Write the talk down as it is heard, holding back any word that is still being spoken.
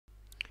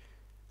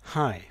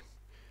Hi,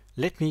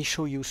 let me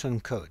show you some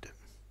code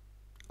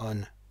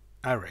on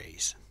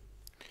arrays.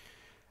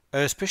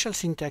 A special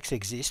syntax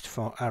exists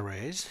for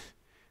arrays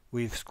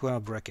with square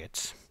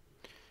brackets,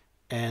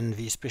 and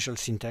the special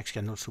syntax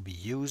can also be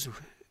used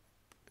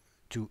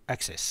to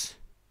access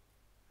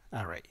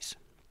arrays.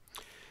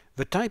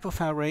 The type of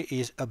array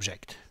is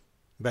object,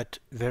 but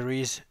there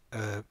is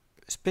a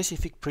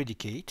specific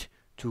predicate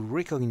to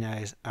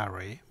recognize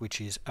array,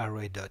 which is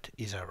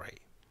array.isArray.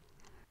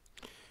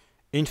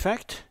 In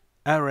fact,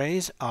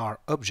 arrays are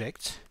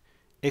objects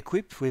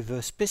equipped with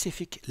a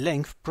specific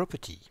length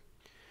property.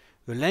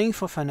 The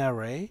length of an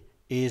array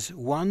is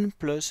 1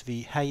 plus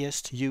the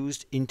highest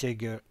used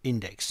integer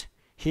index.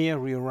 Here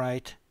we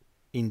write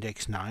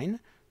index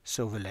 9,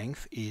 so the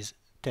length is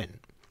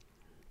 10.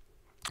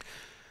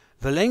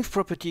 The length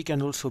property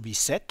can also be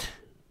set,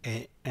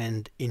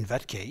 and in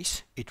that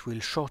case it will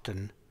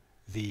shorten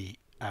the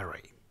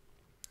array.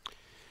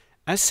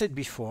 As said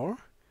before,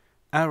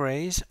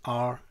 arrays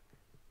are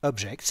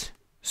objects,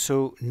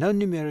 so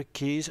non-numeric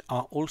keys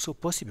are also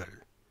possible,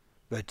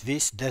 but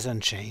this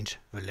doesn't change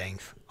the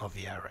length of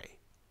the array.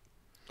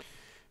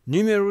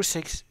 Numerous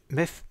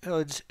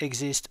methods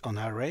exist on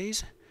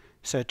arrays,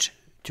 such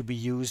to be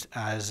used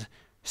as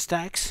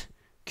stacks,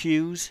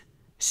 queues,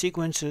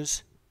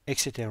 sequences,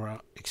 etc.,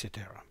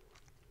 etc.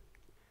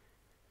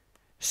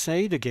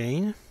 Said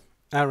again,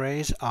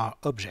 arrays are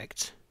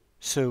objects,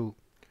 so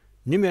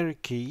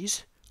numeric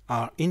keys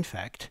are in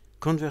fact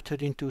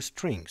converted into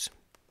strings.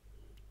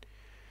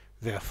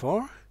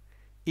 Therefore,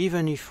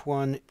 even if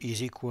 1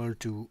 is equal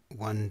to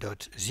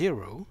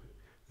 1.0,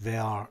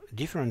 there are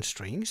different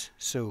strings,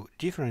 so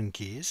different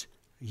keys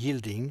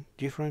yielding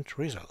different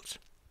results.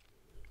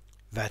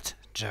 That's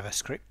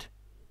JavaScript,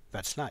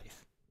 that's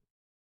life.